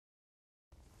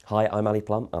Hi, I'm Ali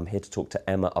Plum. I'm here to talk to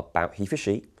Emma about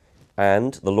HeForShe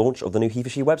and the launch of the new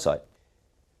HeForShe website.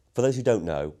 For those who don't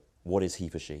know, what is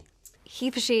HeForShe?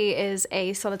 HeForShe is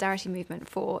a solidarity movement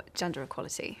for gender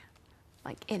equality,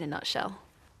 like in a nutshell.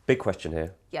 Big question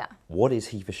here. Yeah. What is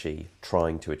HeForShe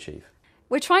trying to achieve?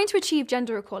 We're trying to achieve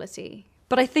gender equality,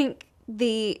 but I think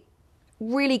the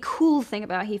really cool thing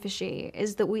about HeForShe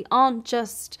is that we aren't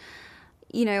just,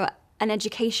 an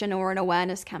education or an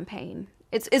awareness campaign.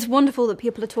 It's wonderful that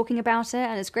people are talking about it,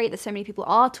 and it's great that so many people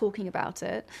are talking about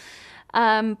it.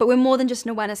 But we're more than just an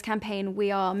awareness campaign.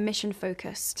 We are mission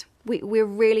focused. We're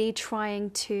really trying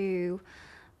to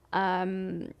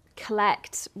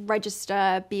collect,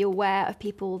 register, be aware of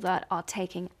people that are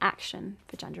taking action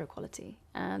for gender equality,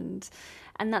 and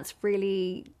that's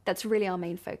really our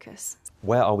main focus.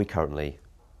 Where are we currently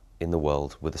in the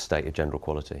world with the state of gender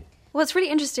equality? Well, it's really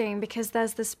interesting because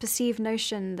there's this perceived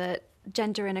notion that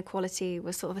gender inequality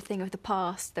was sort of a thing of the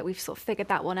past, that we've sort of figured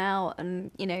that one out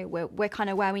and, we're kind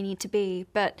of where we need to be.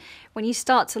 But when you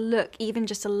start to look even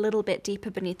just a little bit deeper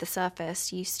beneath the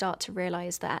surface, you start to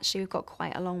realise that actually we've got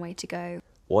quite a long way to go.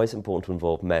 Why is it important to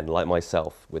involve men like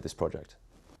myself with this project?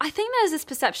 I think there's this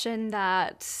perception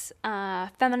that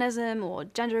feminism or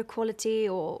gender equality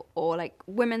or like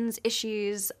women's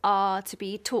issues are to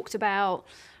be talked about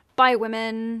by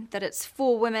women, that it's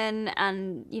for women,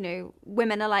 and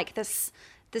women are like this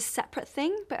separate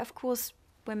thing. But of course,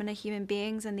 women are human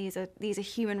beings, and these are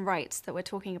human rights that we're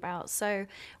talking about. So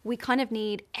we kind of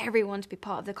need everyone to be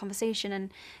part of the conversation,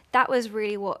 and that was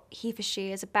really what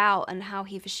HeForShe is about, and how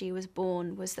HeForShe was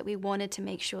born, was that we wanted to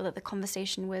make sure that the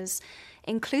conversation was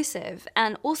inclusive,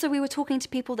 and also we were talking to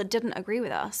people that didn't agree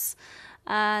with us,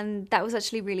 and that was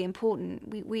actually really important.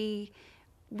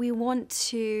 We want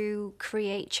to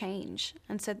create change,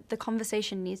 and so the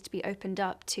conversation needs to be opened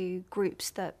up to groups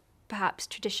that perhaps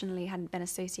traditionally hadn't been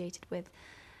associated with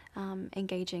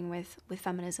engaging with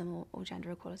feminism or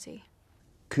gender equality.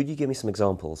 Could you give me some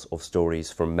examples of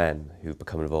stories from men who've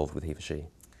become involved with HeForShe?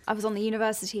 I was on the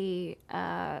university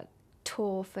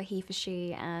tour for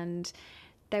HeForShe, and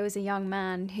there was a young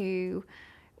man who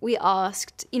we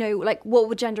asked, what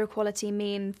would gender equality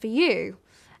mean for you?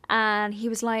 And he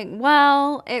was like,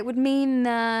 well, it would mean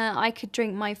that I could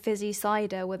drink my fizzy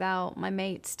cider without my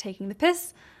mates taking the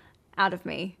piss out of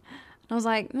me. And I was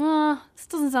like, this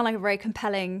doesn't sound like a very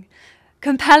compelling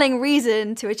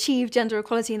reason to achieve gender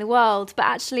equality in the world. But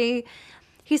actually,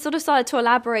 he sort of started to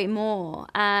elaborate more.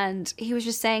 And he was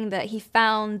just saying that he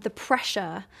found the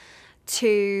pressure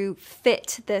to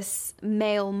fit this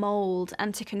male mold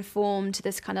and to conform to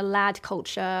this kind of lad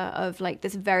culture of like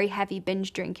this very heavy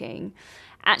binge drinking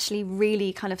actually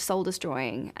really kind of soul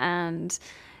destroying, and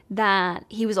that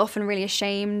he was often really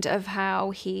ashamed of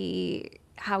how he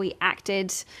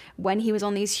acted when he was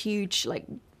on these huge like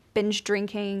binge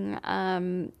drinking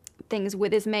things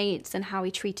with his mates, and how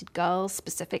he treated girls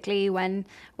specifically when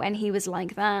he was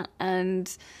like that. And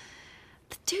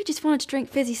the dude just wanted to drink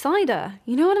fizzy cider,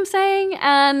 you know what I'm saying?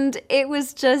 And it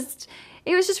was just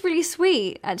really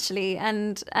sweet, actually,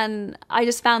 and I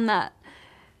just found that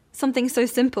something so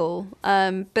simple,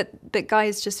 but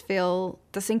guys just feel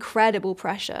this incredible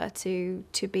pressure to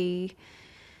be,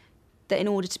 that in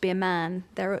order to be a man,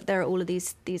 there are all of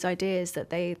these ideas that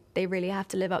they really have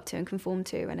to live up to and conform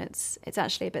to, and it's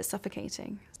actually a bit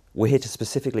suffocating. We're here to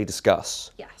specifically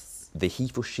discuss Yes. the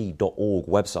HeForShe.org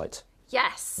website.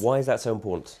 Yes. Why is that so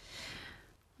important?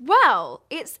 Well,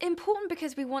 it's important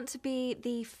because we want to be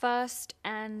the first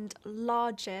and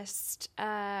largest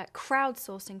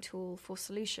crowdsourcing tool for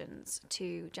solutions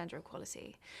to gender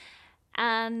equality.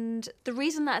 And the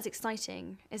reason that is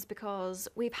exciting is because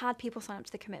we've had people sign up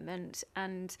to the commitment,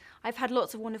 and I've had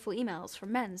lots of wonderful emails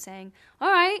from men saying,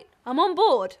 all right, I'm on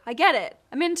board, I get it,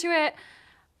 I'm into it,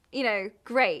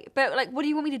 great. But like, what do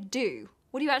you want me to do?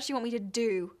 What do you actually want me to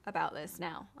do about this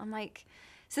now? I'm like,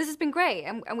 so this has been great,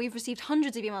 and we've received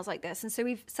hundreds of emails like this, and so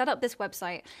we've set up this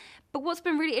website. But what's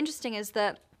been really interesting is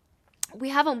that we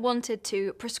haven't wanted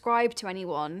to prescribe to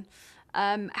anyone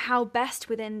how best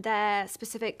within their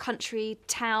specific country,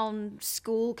 town,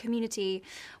 school, community,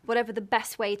 whatever the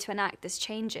best way to enact this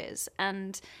change is.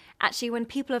 And actually, when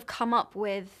people have come up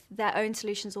with their own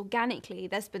solutions organically,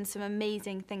 there's been some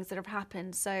amazing things that have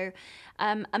happened. So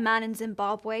a man in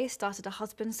Zimbabwe started a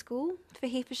husband school for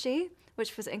HeForShe,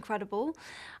 which was incredible.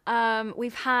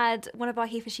 We've had one of our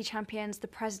HeForShe champions, the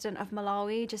president of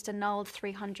Malawi, just annulled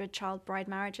 300 child bride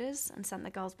marriages and sent the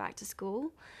girls back to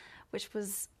school, which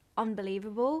was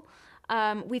unbelievable.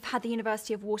 We've had the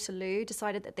University of Waterloo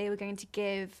decided that they were going to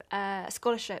give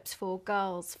scholarships for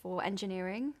girls for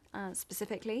engineering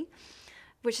specifically,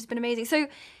 which has been amazing. So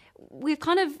we've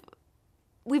kind of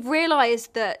we've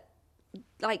realized that,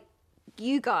 like,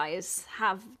 you guys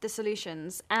have the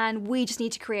solutions, and we just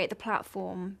need to create the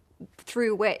platform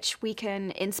through which we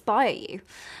can inspire you.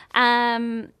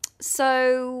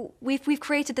 So we've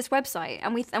created this website,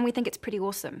 and we think it's pretty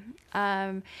awesome.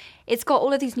 It's got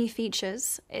all of these new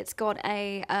features. It's got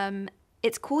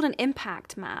it's called an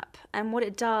impact map, and what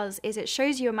it does is it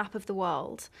shows you a map of the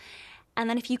world, and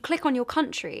then if you click on your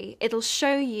country, it'll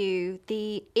show you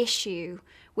the issue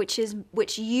which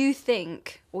you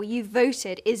think, or you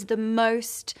voted, is the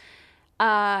most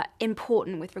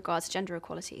important with regards to gender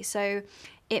equality. So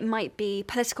it might be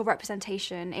political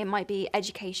representation, it might be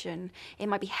education, it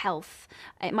might be health,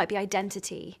 it might be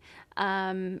identity.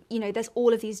 There's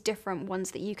all of these different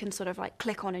ones that you can sort of like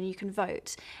click on and you can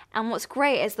vote. And what's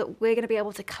great is that we're going to be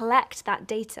able to collect that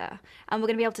data, and we're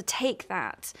going to be able to take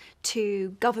that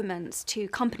to governments, to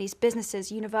companies,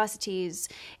 businesses, universities,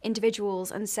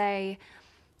 individuals, and say,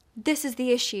 this is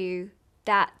the issue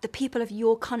that the people of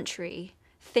your country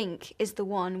think is the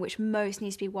one which most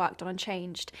needs to be worked on and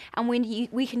changed. And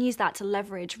we can use that to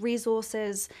leverage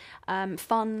resources,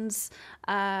 funds,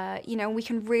 we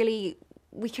can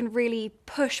really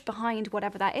push behind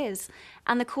whatever that is.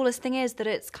 And the coolest thing is that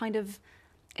it's kind of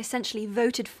essentially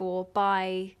voted for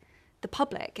by the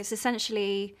public. It's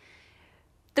essentially,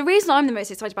 the reason I'm the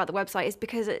most excited about the website is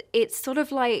because it's sort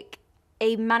of like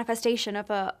a manifestation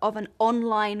of an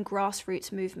online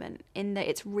grassroots movement, in that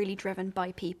it's really driven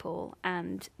by people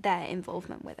and their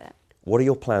involvement with it. What are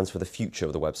your plans for the future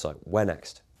of the website? Where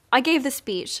next? I gave this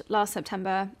speech last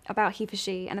September about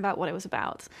HeForShe and about what it was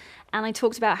about. And I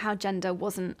talked about how gender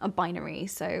wasn't a binary.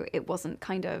 So it wasn't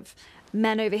kind of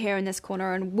men over here in this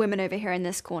corner and women over here in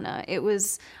this corner. I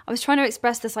was trying to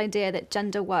express this idea that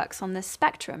gender works on this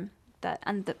spectrum,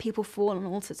 and that people fall in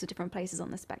all sorts of different places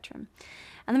on the spectrum.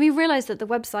 And then we realized that the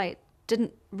website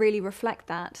didn't really reflect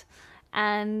that.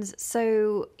 And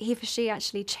so HeForShe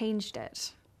actually changed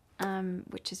it,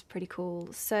 which is pretty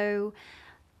cool. So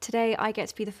today I get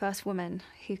to be the first woman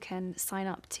who can sign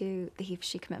up to the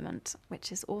HeForShe commitment,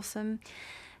 which is awesome.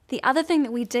 The other thing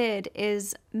that we did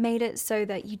is made it so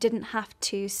that you didn't have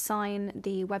to sign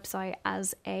the website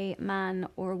as a man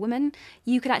or a woman.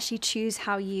 You could actually choose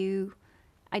how you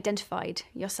identified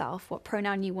yourself, what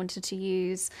pronoun you wanted to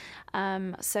use.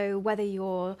 So whether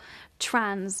you're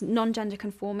trans, non-gender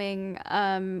conforming,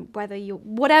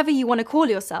 whatever you want to call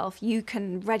yourself, you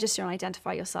can register and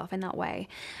identify yourself in that way.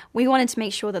 We wanted to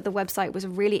make sure that the website was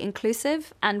really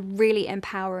inclusive and really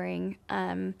empowering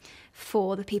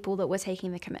for the people that were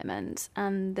taking the commitment,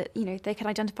 and that they could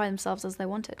identify themselves as they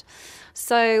wanted.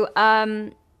 So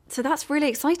that's really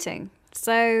exciting.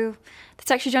 So the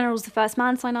Secretary General is the first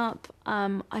man sign up.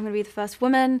 I'm going to be the first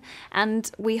woman,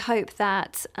 and we hope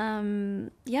that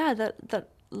that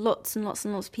lots and lots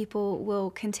and lots of people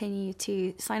will continue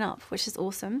to sign up, which is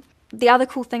awesome. The other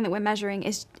cool thing that we're measuring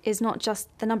is not just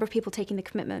the number of people taking the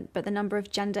commitment, but the number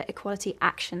of gender equality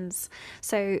actions.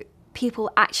 So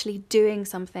people actually doing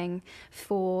something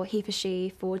for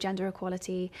HeForShe, for gender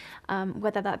equality,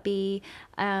 whether that be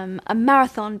a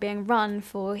marathon being run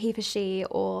for HeForShe,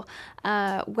 or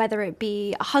whether it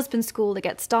be a husband school that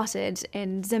gets started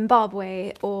in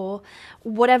Zimbabwe, or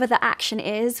whatever the action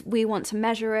is. We want to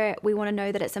measure it. We want to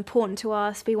know that it's important to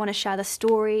us. We want to share the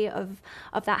story of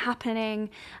that happening,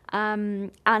 and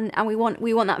we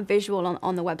want that visual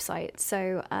on the website.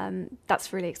 So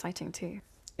that's really exciting too.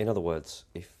 In other words,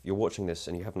 if you're watching this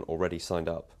and you haven't already signed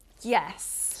up, yes,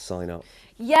 sign up.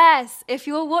 Yes, if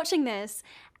you're watching this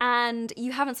and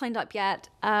you haven't signed up yet,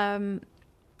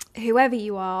 whoever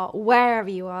you are, wherever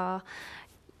you are,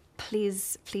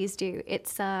 please do.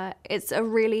 It's a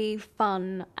really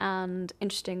fun and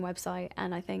interesting website,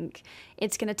 and I think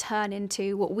it's going to turn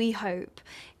into what we hope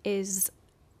is,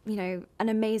 an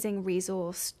amazing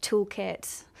resource,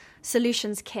 toolkit,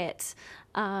 solutions kit,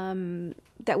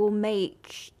 that will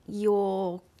make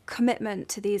your commitment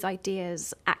to these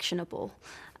ideas actionable.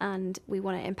 And we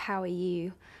want to empower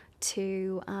you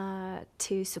to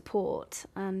support,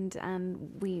 and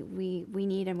we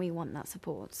need and we want that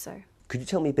support. So could you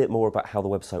tell me a bit more about how the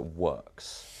website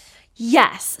works?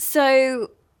 Yes.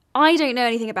 So I don't know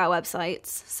anything about websites,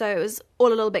 so it was all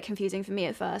a little bit confusing for me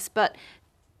at first, but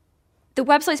the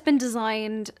website's been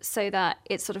designed so that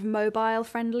it's sort of mobile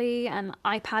friendly and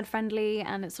iPad friendly,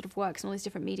 and it sort of works in all these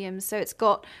different mediums. So it's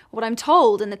got what I'm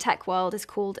told in the tech world is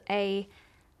called a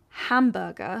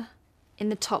hamburger in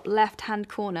the top left-hand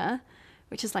corner,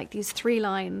 which is like these 3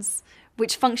 lines,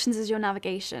 which functions as your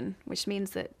navigation, which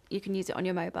means that you can use it on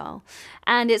your mobile.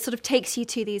 And it sort of takes you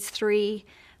to these 3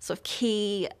 sort of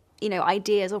key,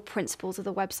 ideas or principles of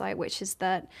the website, which is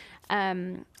that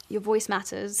your voice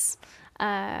matters,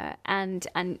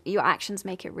 and your actions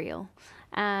make it real.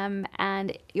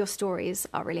 And your stories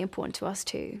are really important to us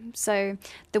too. So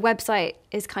the website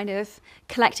is kind of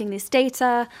collecting this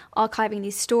data, archiving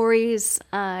these stories,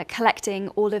 collecting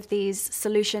all of these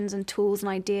solutions and tools and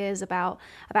ideas about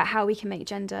how we can make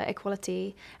gender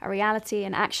equality a reality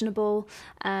and actionable.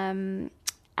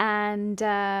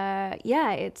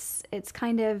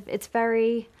 It's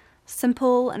very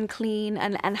simple and clean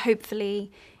and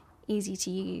hopefully easy to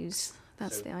use.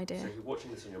 That's the idea. So if you're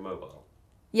watching this on your mobile,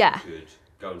 yeah, you could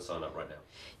go and sign up right now.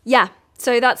 Yeah.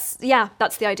 So that's the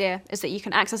idea, is that you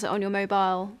can access it on your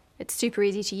mobile. It's super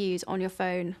easy to use on your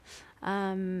phone.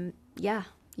 You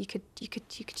could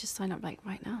just sign up like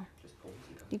right now.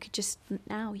 You could just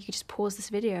pause this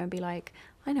video and be like,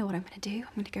 I know what I'm going to do.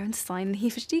 I'm going to go and sign the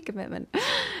HeForShe commitment.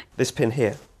 This pin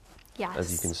here, yes,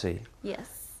 as you can see.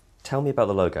 Yes. Tell me about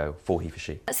the logo for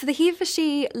HeForShe. So the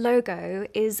HeForShe logo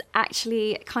is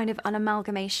actually kind of an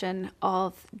amalgamation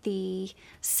of the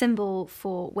symbol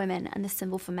for women and the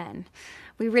symbol for men.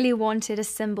 We really wanted a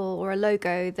symbol or a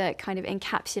logo that kind of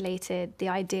encapsulated the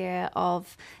idea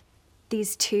of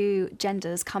these two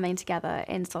genders coming together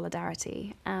in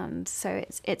solidarity, and so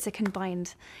it's a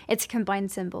combined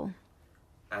symbol.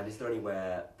 And is there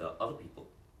anywhere that other people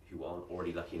who aren't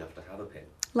already lucky enough to have a pin,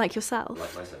 like yourself,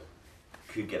 like myself,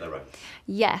 could get their own?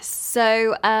 Yes.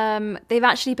 So they've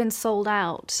actually been sold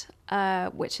out,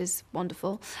 which is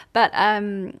wonderful. But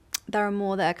there are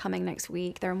more that are coming next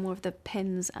week. There are more of the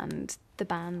pins and the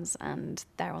bands, and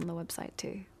they're on the website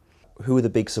too. Who are the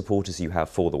big supporters you have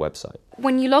for the website?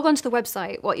 When you log onto the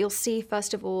website, what you'll see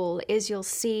first of all is you'll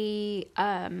see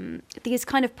these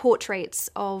kind of portraits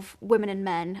of women and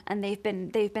men, and they've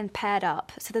been paired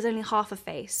up, so there's only half a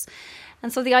face.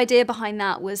 And so the idea behind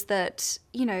that was that,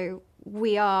 you know,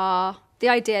 we are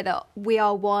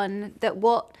one, that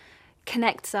what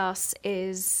connects us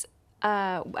is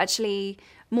actually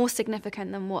more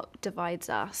significant than what divides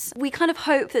us. We kind of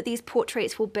hope that these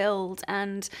portraits will build,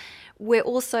 and we're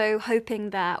also hoping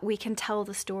that we can tell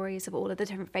the stories of all of the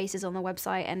different faces on the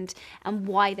website and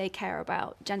why they care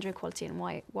about gender equality and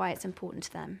why it's important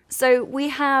to them. So we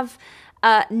have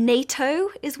NATO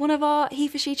is one of our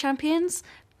HeForShe champions.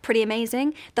 Pretty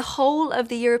amazing. The whole of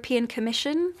the European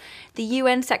Commission, the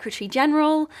UN Secretary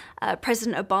General,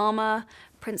 President Obama,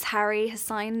 Prince Harry has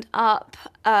signed up.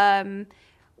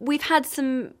 We've had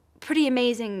some pretty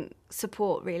amazing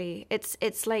support, really. It's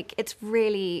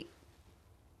really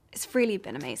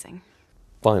been amazing.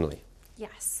 Finally.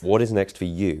 Yes. What is next for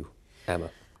you,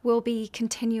 Emma? We'll be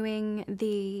continuing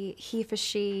the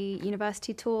HeForShe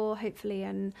University tour, hopefully,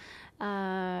 and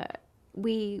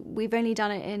we've only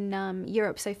done it in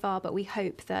Europe so far, but we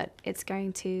hope that it's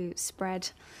going to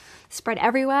spread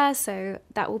everywhere, so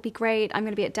that will be great. I'm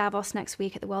going to be at Davos next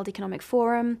week at the World Economic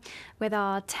Forum with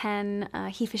our 10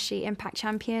 HeForShe Impact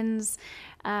Champions,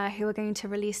 who are going to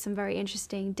release some very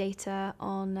interesting data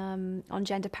on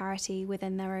gender parity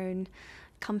within their own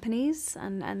companies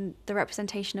and the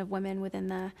representation of women within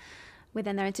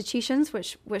their institutions,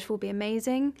 which will be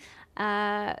amazing.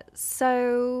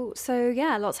 So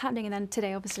yeah, lots happening, and then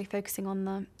today obviously focusing on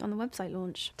the website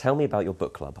launch. Tell me about your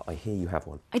book club. I hear you have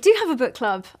one. I do have a book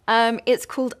club. It's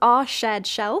called Our Shared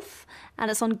Shelf,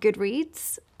 and it's on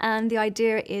Goodreads. And the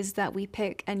idea is that we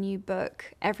pick a new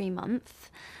book every month.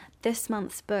 This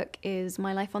month's book is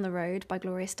My Life on the Road by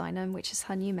Gloria Steinem, which is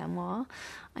her new memoir.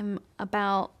 I'm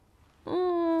about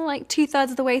like 2/3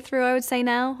 of the way through, I would say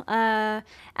now, and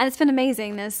it's been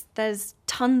amazing. There's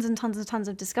tons and tons and tons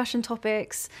of discussion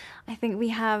topics. I think we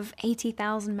have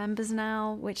 80,000 members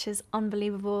now, which is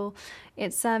unbelievable.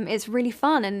 It's really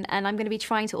fun, and I'm going to be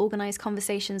trying to organise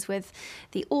conversations with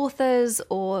the authors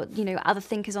or other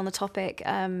thinkers on the topic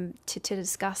to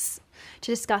discuss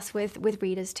with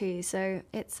readers too. So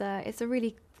it's a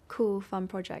really cool, fun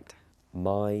project.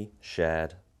 My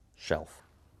Shared Shelf.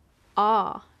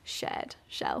 Our shared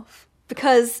shelf,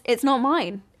 because it's not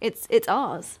mine, it's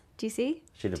ours. Do you see?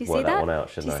 Should have worked that one out,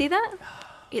 shouldn't I? Do you see that?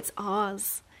 It's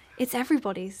ours. It's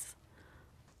everybody's.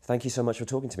 Thank you so much for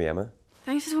talking to me, Emma.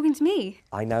 Thanks for talking to me.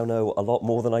 I now know a lot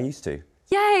more than I used to.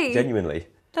 Yay! Genuinely.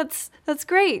 That's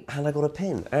great. And I got a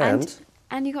pin.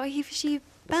 And you got a HeForShe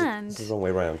band. This is the wrong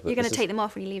way around. You're going to take them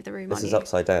off when you leave the room, aren't you? This is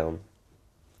upside down.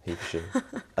 HeForShe.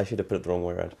 I should have put it the wrong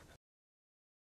way around.